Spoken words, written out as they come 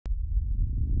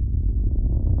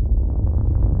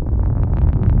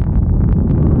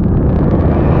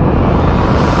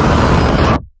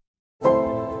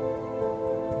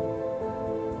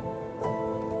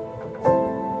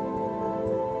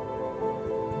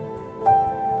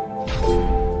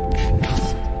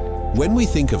When we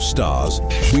think of stars,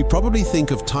 we probably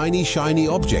think of tiny, shiny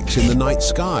objects in the night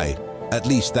sky. At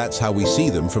least that's how we see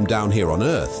them from down here on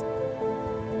Earth.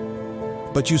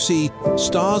 But you see,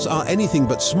 stars are anything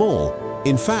but small.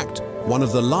 In fact, one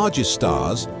of the largest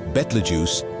stars,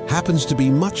 Betlegeuse, happens to be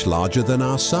much larger than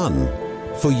our Sun.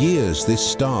 For years, this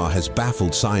star has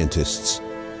baffled scientists.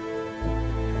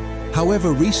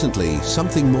 However, recently,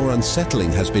 something more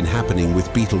unsettling has been happening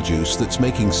with Betelgeuse that's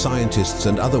making scientists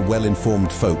and other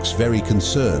well-informed folks very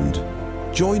concerned.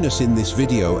 Join us in this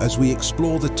video as we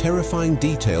explore the terrifying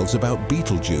details about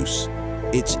Betelgeuse,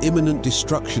 its imminent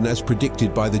destruction as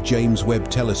predicted by the James Webb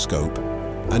Telescope,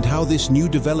 and how this new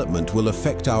development will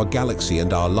affect our galaxy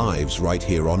and our lives right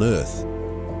here on Earth.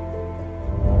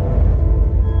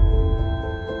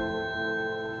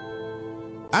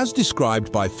 As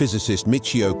described by physicist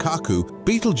Michio Kaku,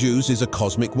 Betelgeuse is a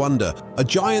cosmic wonder, a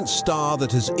giant star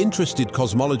that has interested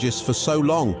cosmologists for so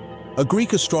long. A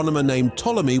Greek astronomer named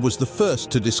Ptolemy was the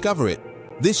first to discover it.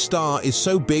 This star is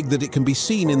so big that it can be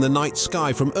seen in the night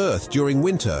sky from Earth during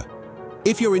winter.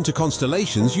 If you're into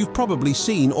constellations, you've probably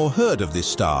seen or heard of this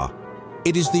star.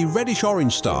 It is the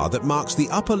reddish-orange star that marks the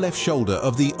upper left shoulder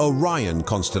of the Orion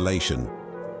constellation.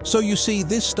 So you see,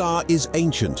 this star is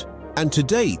ancient, and to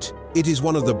date, it is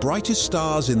one of the brightest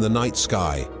stars in the night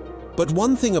sky. But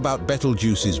one thing about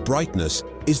Betelgeuse's brightness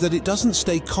is that it doesn't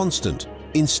stay constant.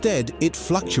 Instead, it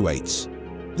fluctuates.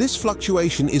 This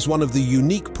fluctuation is one of the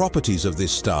unique properties of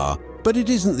this star, but it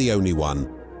isn't the only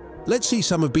one. Let's see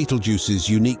some of Betelgeuse's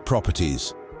unique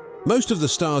properties. Most of the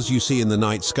stars you see in the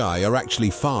night sky are actually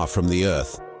far from the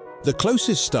Earth. The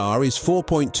closest star is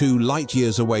 4.2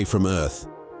 light-years away from Earth.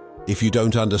 If you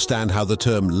don't understand how the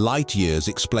term light-years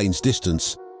explains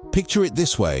distance, picture it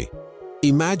this way.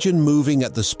 Imagine moving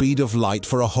at the speed of light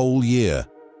for a whole year.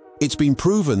 It's been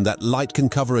proven that light can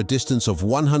cover a distance of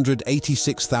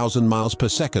 186,000 miles per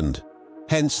second.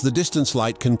 Hence, the distance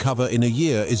light can cover in a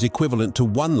year is equivalent to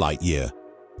 1 light year.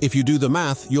 If you do the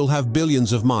math, you'll have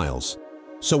billions of miles.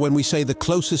 So when we say the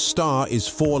closest star is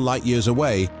 4 light years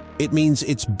away, it means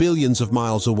it's billions of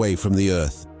miles away from the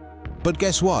Earth. But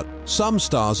guess what? Some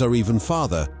stars are even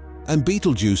farther, and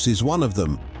Betelgeuse is one of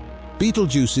them.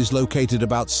 Betelgeuse is located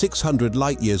about 600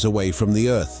 light-years away from the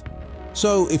Earth.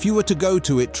 So if you were to go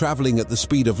to it traveling at the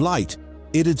speed of light,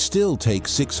 it'd still take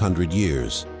 600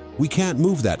 years. We can't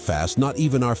move that fast, not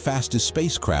even our fastest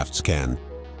spacecrafts can.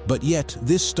 But yet,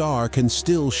 this star can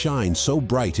still shine so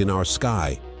bright in our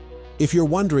sky. If you're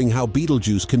wondering how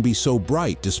Betelgeuse can be so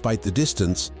bright despite the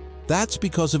distance, that's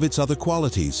because of its other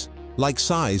qualities, like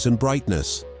size and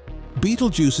brightness.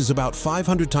 Betelgeuse is about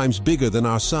 500 times bigger than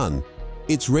our Sun.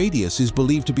 Its radius is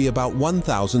believed to be about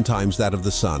 1,000 times that of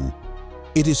the Sun.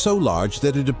 It is so large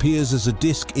that it appears as a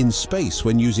disk in space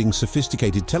when using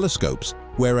sophisticated telescopes,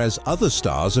 whereas other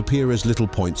stars appear as little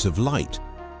points of light.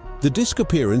 The disk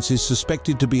appearance is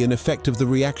suspected to be an effect of the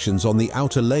reactions on the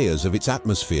outer layers of its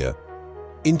atmosphere.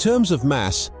 In terms of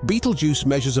mass, Betelgeuse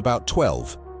measures about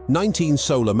 19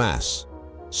 solar mass.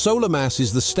 Solar mass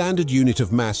is the standard unit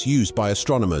of mass used by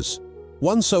astronomers.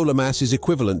 1 solar mass is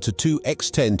equivalent to 2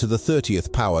 ×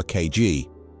 10⁻³ kg.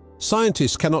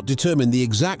 Scientists cannot determine the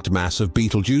exact mass of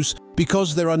Betelgeuse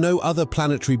because there are no other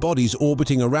planetary bodies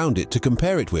orbiting around it to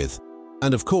compare it with.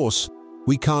 And of course,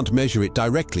 we can't measure it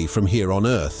directly from here on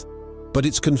Earth. But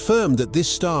it's confirmed that this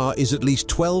star is at least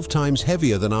 12 times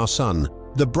heavier than our Sun.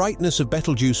 The brightness of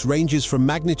Betelgeuse ranges from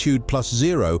magnitude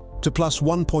 +0 to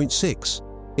 +1.6.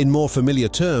 In more familiar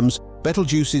terms,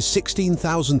 Betelgeuse is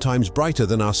 16,000 times brighter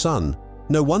than our Sun.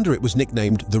 No wonder it was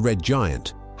nicknamed the Red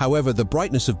Giant. However, the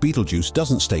brightness of Betelgeuse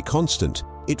doesn't stay constant.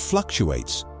 It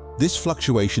fluctuates. This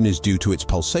fluctuation is due to its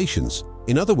pulsations.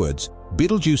 In other words,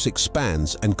 Betelgeuse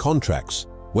expands and contracts.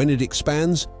 When it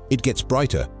expands, it gets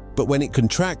brighter, but when it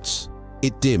contracts,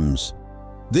 it dims.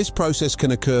 This process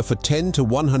can occur for 10 to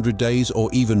 100 days or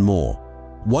even more.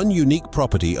 One unique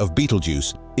property of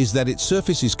Betelgeuse is that its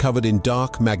surface is covered in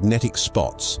dark magnetic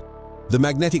spots. The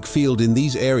magnetic field in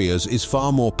these areas is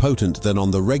far more potent than on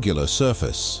the regular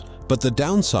surface. But the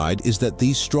downside is that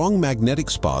these strong magnetic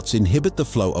spots inhibit the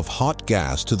flow of hot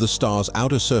gas to the star's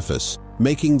outer surface,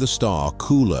 making the star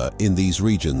cooler in these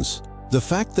regions. The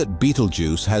fact that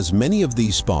Betelgeuse has many of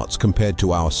these spots compared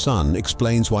to our Sun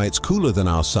explains why it's cooler than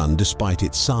our Sun despite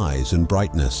its size and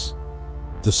brightness.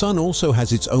 The Sun also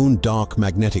has its own dark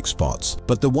magnetic spots,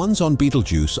 but the ones on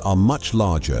Betelgeuse are much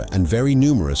larger and very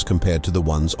numerous compared to the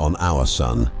ones on our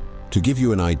Sun. To give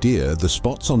you an idea, the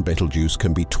spots on Betelgeuse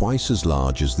can be twice as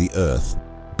large as the Earth.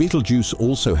 Betelgeuse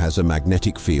also has a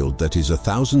magnetic field that is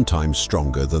 1,000 times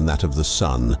stronger than that of the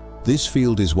Sun, This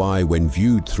field is why, when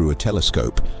viewed through a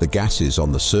telescope, the gases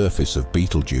on the surface of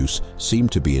Betelgeuse seem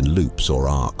to be in loops or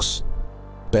arcs.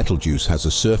 Betelgeuse has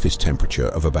a surface temperature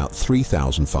of about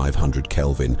 3,500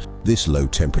 Kelvin. This low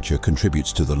temperature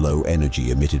contributes to the low energy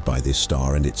emitted by this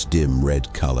star and its dim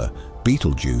red color.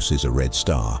 Betelgeuse is a red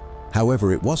star.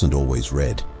 However, it wasn't always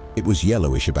red. It was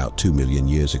yellowish about 2 million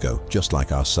years ago, just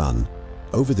like our Sun.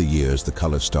 Over the years, the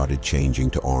color started changing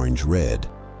to orange-red.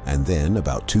 And then,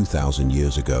 about 2,000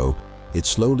 years ago, it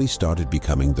slowly started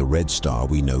becoming the red star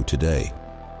we know today.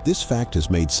 This fact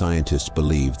has made scientists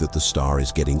believe that the star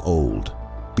is getting old.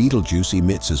 Betelgeuse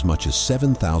emits as much as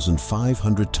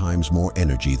 7,500 times more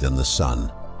energy than the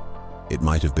Sun. It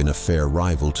might have been a fair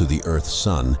rival to the Earth's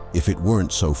Sun if it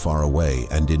weren't so far away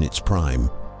and in its prime.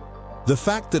 The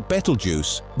fact that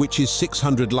Betelgeuse, which is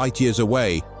 600 light-years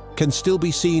away, can still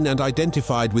be seen and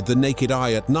identified with the naked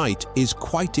eye at night is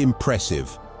quite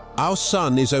impressive. Our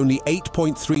Sun is only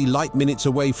 8.3 light-minutes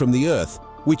away from the Earth,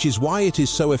 which is why it is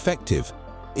so effective.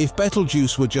 If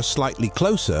Betelgeuse were just slightly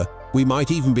closer, we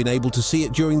might even been able to see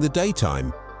it during the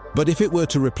daytime. But if it were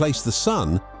to replace the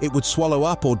Sun, it would swallow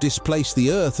up or displace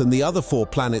the Earth and the other 4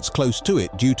 planets close to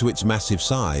it due to its massive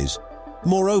size.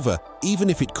 Moreover, even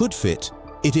if it could fit,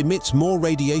 it emits more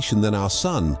radiation than our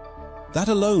Sun. That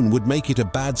alone would make it a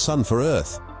bad sun for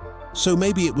Earth. So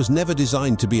maybe it was never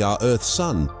designed to be our Earth's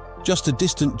Sun, just a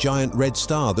distant giant red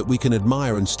star that we can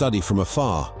admire and study from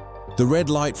afar. The red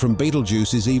light from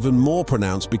Betelgeuse is even more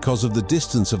pronounced because of the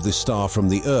distance of this star from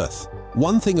the Earth.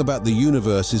 One thing about the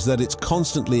universe is that it's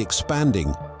constantly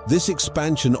expanding. This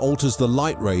expansion alters the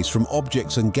light rays from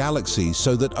objects and galaxies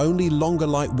so that only longer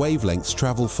light wavelengths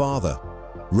travel farther.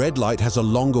 Red light has a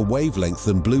longer wavelength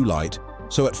than blue light,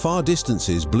 so at far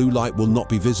distances blue light will not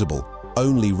be visible,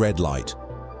 only red light.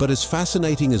 But as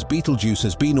fascinating as Betelgeuse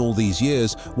has been all these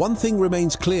years, one thing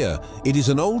remains clear. It is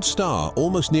an old star,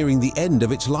 almost nearing the end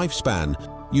of its lifespan.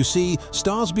 You see,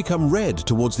 stars become red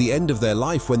towards the end of their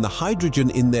life when the hydrogen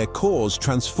in their cores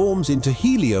transforms into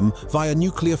helium via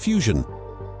nuclear fusion.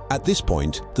 At this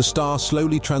point, the star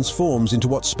slowly transforms into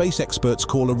what space experts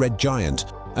call a red giant.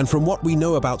 And from what we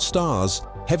know about stars,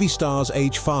 heavy stars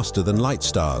age faster than light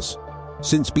stars.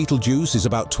 Since Betelgeuse is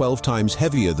about 12 times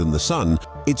heavier than the Sun,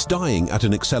 it's dying at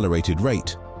an accelerated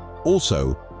rate.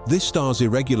 Also, this star's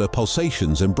irregular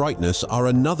pulsations and brightness are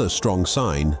another strong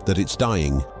sign that it's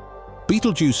dying.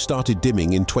 Betelgeuse started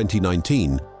dimming in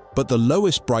 2019, but the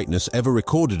lowest brightness ever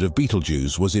recorded of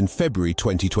Betelgeuse was in February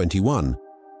 2021.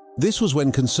 This was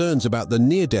when concerns about the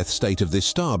near-death state of this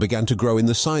star began to grow in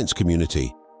the science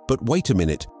community. But wait a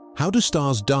minute, how do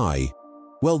stars die?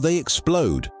 Well, they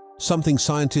explode, something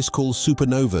scientists call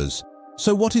supernovas.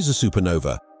 So what is a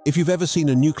supernova? If you've ever seen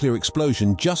a nuclear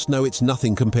explosion, just know it's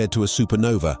nothing compared to a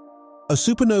supernova. A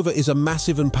supernova is a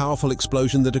massive and powerful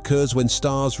explosion that occurs when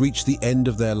stars reach the end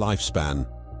of their lifespan.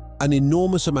 An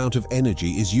enormous amount of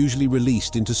energy is usually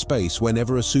released into space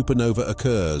whenever a supernova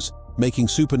occurs, making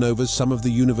supernovas some of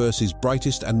the universe's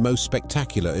brightest and most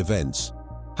spectacular events.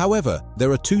 However,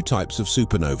 there are 2 types of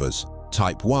supernovas,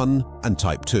 Type 1 and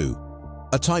Type 2.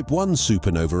 A Type 1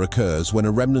 supernova occurs when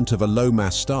a remnant of a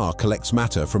low-mass star collects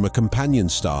matter from a companion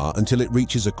star until it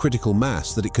reaches a critical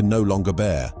mass that it can no longer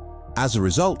bear. As a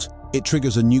result, it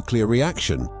triggers a nuclear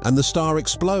reaction and the star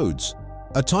explodes.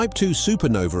 A Type 2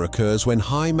 supernova occurs when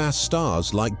high-mass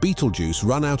stars like Betelgeuse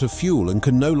run out of fuel and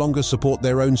can no longer support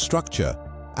their own structure.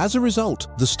 As a result,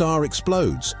 the star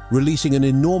explodes, releasing an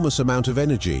enormous amount of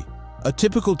energy. A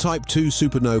typical Type 2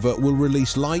 supernova will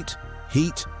release light,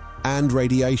 heat, and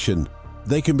radiation.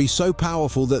 They can be so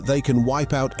powerful that they can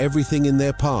wipe out everything in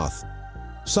their path.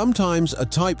 Sometimes a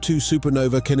Type 2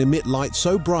 supernova can emit light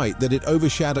so bright that it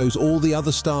overshadows all the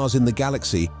other stars in the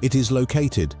galaxy it is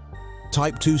located.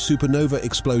 Type 2 supernova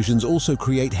explosions also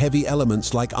create heavy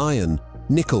elements like iron,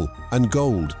 nickel, and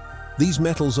gold. These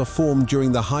metals are formed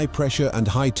during the high-pressure and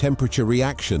high-temperature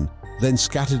reaction, then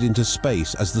scattered into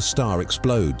space as the star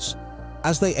explodes.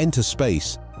 As they enter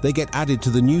space, they get added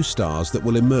to the new stars that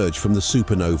will emerge from the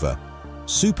supernova.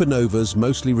 Supernovas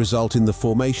mostly result in the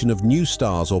formation of new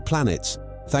stars or planets,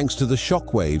 thanks to the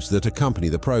shock waves that accompany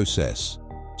the process.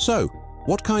 So,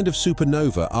 what kind of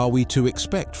supernova are we to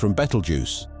expect from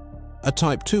Betelgeuse? A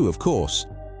Type 2, of course.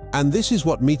 And this is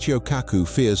what Michio Kaku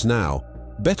fears now.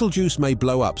 Betelgeuse may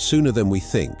blow up sooner than we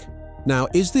think. Now,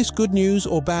 is this good news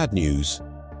or bad news?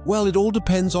 Well, it all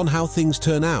depends on how things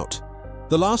turn out.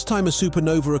 The last time a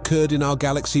supernova occurred in our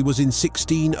galaxy was in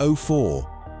 1604.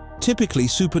 Typically,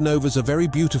 supernovas are very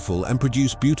beautiful and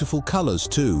produce beautiful colors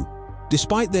too.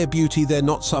 Despite their beauty, they're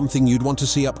not something you'd want to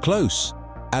see up close,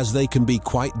 as they can be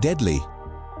quite deadly.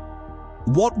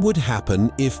 What would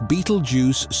happen if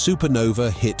Betelgeuse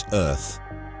supernova hit Earth?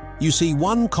 You see,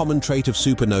 one common trait of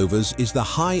supernovas is the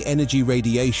high-energy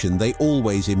radiation they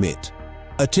always emit.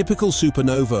 A typical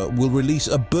supernova will release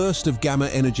a burst of gamma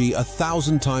energy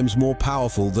 1,000 times more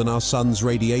powerful than our sun's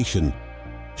radiation.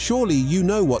 Surely you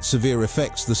know what severe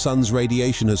effects the sun's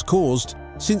radiation has caused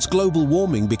since global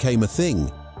warming became a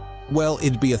thing. Well,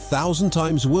 it'd be 1,000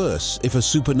 times worse if a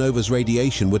supernova's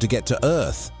radiation were to get to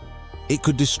Earth. It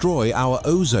could destroy our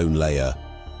ozone layer.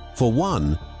 For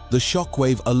one, the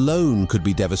shockwave alone could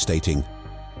be devastating.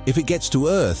 If it gets to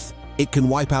Earth, it can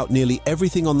wipe out nearly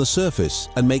everything on the surface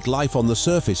and make life on the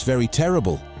surface very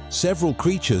terrible. Several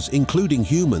creatures, including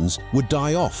humans, would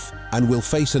die off and will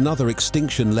face another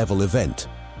extinction-level event.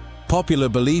 Popular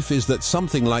belief is that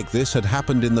something like this had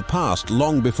happened in the past,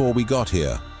 long before we got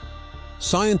here.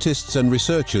 Scientists and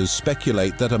researchers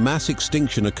speculate that a mass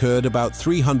extinction occurred about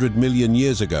 300 million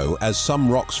years ago, as some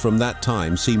rocks from that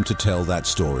time seem to tell that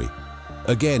story.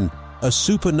 Again, a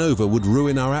supernova would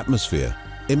ruin our atmosphere.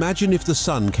 Imagine if the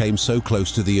sun came so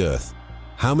close to the Earth.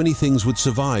 How many things would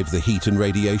survive the heat and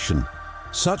radiation?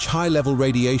 Such high-level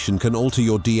radiation can alter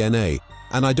your DNA,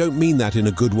 and I don't mean that in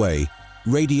a good way.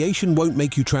 Radiation won't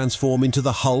make you transform into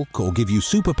the Hulk or give you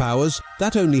superpowers.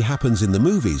 That only happens in the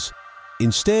movies.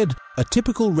 Instead, a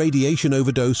typical radiation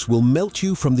overdose will melt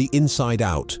you from the inside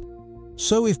out.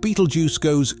 So if Betelgeuse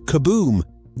goes kaboom,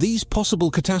 these possible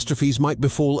catastrophes might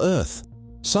befall Earth.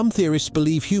 Some theorists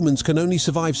believe humans can only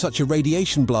survive such a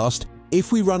radiation blast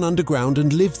if we run underground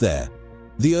and live there.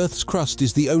 The Earth's crust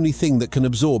is the only thing that can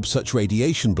absorb such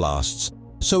radiation blasts,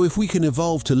 so if we can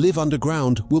evolve to live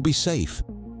underground, we'll be safe.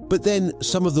 But then,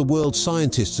 some of the world's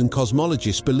scientists and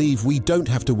cosmologists believe we don't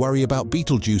have to worry about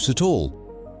Betelgeuse at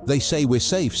all. They say we're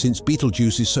safe since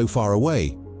Betelgeuse is so far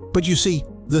away. But you see,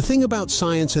 the thing about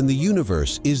science and the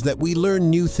universe is that we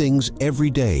learn new things every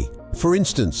day. For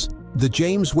instance, the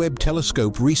James Webb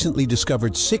Telescope recently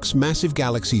discovered 6 massive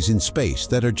galaxies in space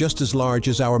that are just as large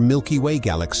as our Milky Way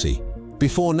galaxy.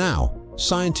 Before now,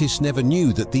 scientists never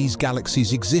knew that these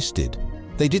galaxies existed.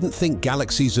 They didn't think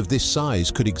galaxies of this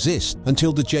size could exist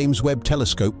until the James Webb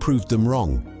Telescope proved them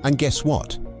wrong. And guess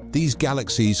what? These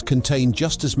galaxies contain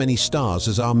just as many stars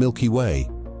as our Milky Way.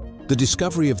 The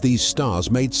discovery of these stars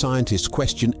made scientists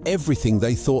question everything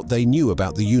they thought they knew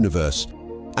about the universe.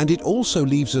 And it also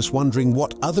leaves us wondering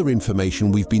what other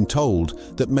information we've been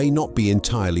told that may not be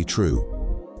entirely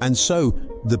true. And so,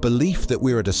 the belief that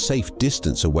we're at a safe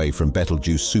distance away from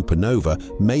Betelgeuse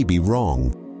Supernova may be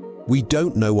wrong. We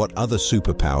don't know what other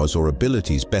superpowers or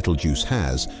abilities Betelgeuse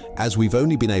has, as we've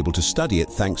only been able to study it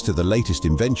thanks to the latest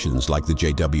inventions like the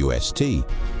JWST.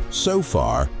 So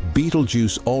far,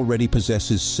 Betelgeuse already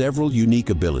possesses several unique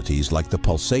abilities like the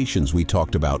pulsations we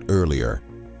talked about earlier.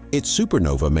 Its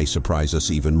supernova may surprise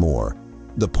us even more.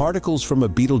 The particles from a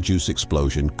Betelgeuse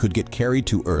explosion could get carried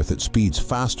to Earth at speeds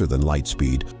faster than light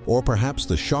speed, or perhaps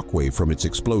the shockwave from its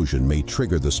explosion may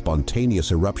trigger the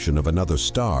spontaneous eruption of another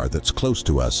star that's close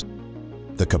to us.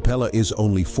 The Capella is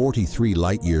only 43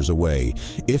 light-years away.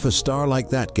 If a star like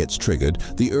that gets triggered,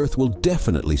 the Earth will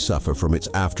definitely suffer from its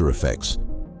after effects.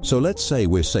 So let's say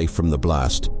we're safe from the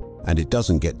blast, and it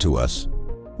doesn't get to us.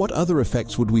 What other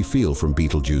effects would we feel from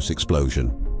Betelgeuse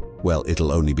explosion? Well,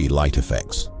 it'll only be light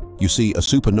effects. You see, a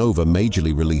supernova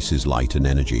majorly releases light and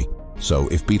energy. So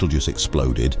if Betelgeuse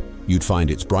exploded, you'd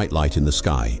find its bright light in the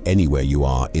sky anywhere you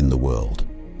are in the world.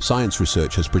 Science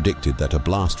research has predicted that a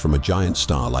blast from a giant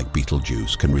star like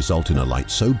Betelgeuse can result in a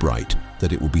light so bright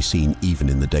that it will be seen even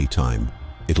in the daytime.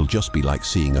 It'll just be like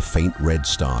seeing a faint red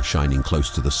star shining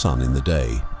close to the sun in the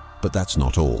day. But that's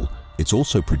not all. It's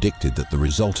also predicted that the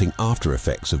resulting after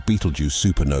effects of Betelgeuse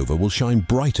supernova will shine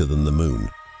brighter than the moon.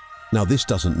 Now, this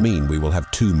doesn't mean we will have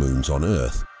 2 moons on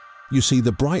Earth. You see,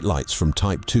 the bright lights from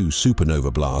Type 2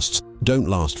 supernova blasts don't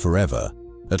last forever.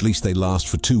 At least they last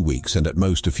for 2 weeks and at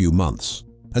most a few months.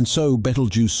 And so,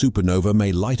 Betelgeuse supernova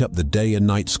may light up the day and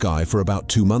night sky for about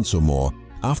 2 months or more,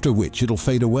 after which it'll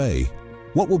fade away.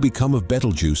 What will become of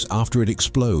Betelgeuse after it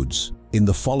explodes? In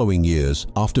the following years,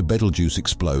 after Betelgeuse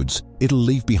explodes, it'll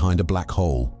leave behind a black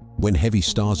hole. When heavy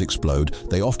stars explode,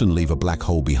 they often leave a black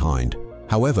hole behind.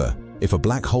 However, if a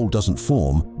black hole doesn't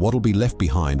form, what'll be left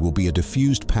behind will be a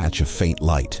diffused patch of faint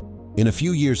light. In a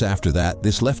few years after that,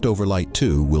 this leftover light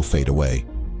too will fade away.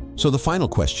 So the final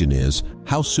question is,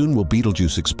 how soon will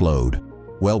Betelgeuse explode?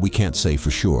 Well, we can't say for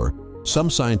sure.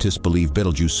 Some scientists believe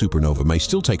Betelgeuse supernova may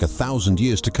still take 1,000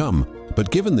 years to come,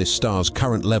 but given this star's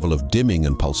current level of dimming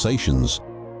and pulsations,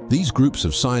 these groups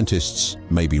of scientists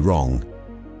may be wrong.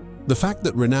 The fact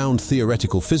that renowned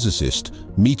theoretical physicist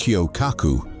Michio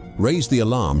Kaku raised the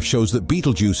alarm shows that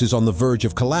Betelgeuse is on the verge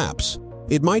of collapse.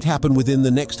 It might happen within the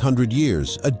next 100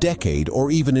 years, a decade, or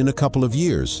even in a couple of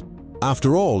years.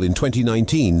 After all, in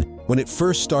 2019, when it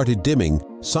first started dimming,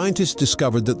 scientists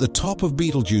discovered that the top of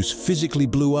Betelgeuse physically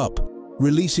blew up,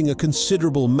 releasing a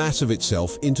considerable mass of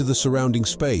itself into the surrounding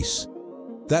space.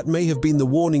 That may have been the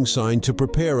warning sign to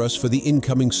prepare us for the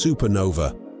incoming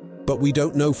supernova. But we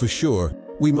don't know for sure.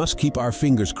 We must keep our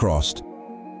fingers crossed.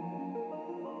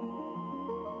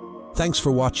 Thanks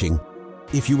for watching.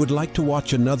 If you would like to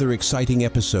watch another exciting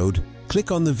episode,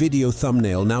 click on the video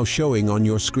thumbnail now showing on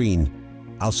your screen.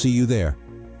 I'll see you there.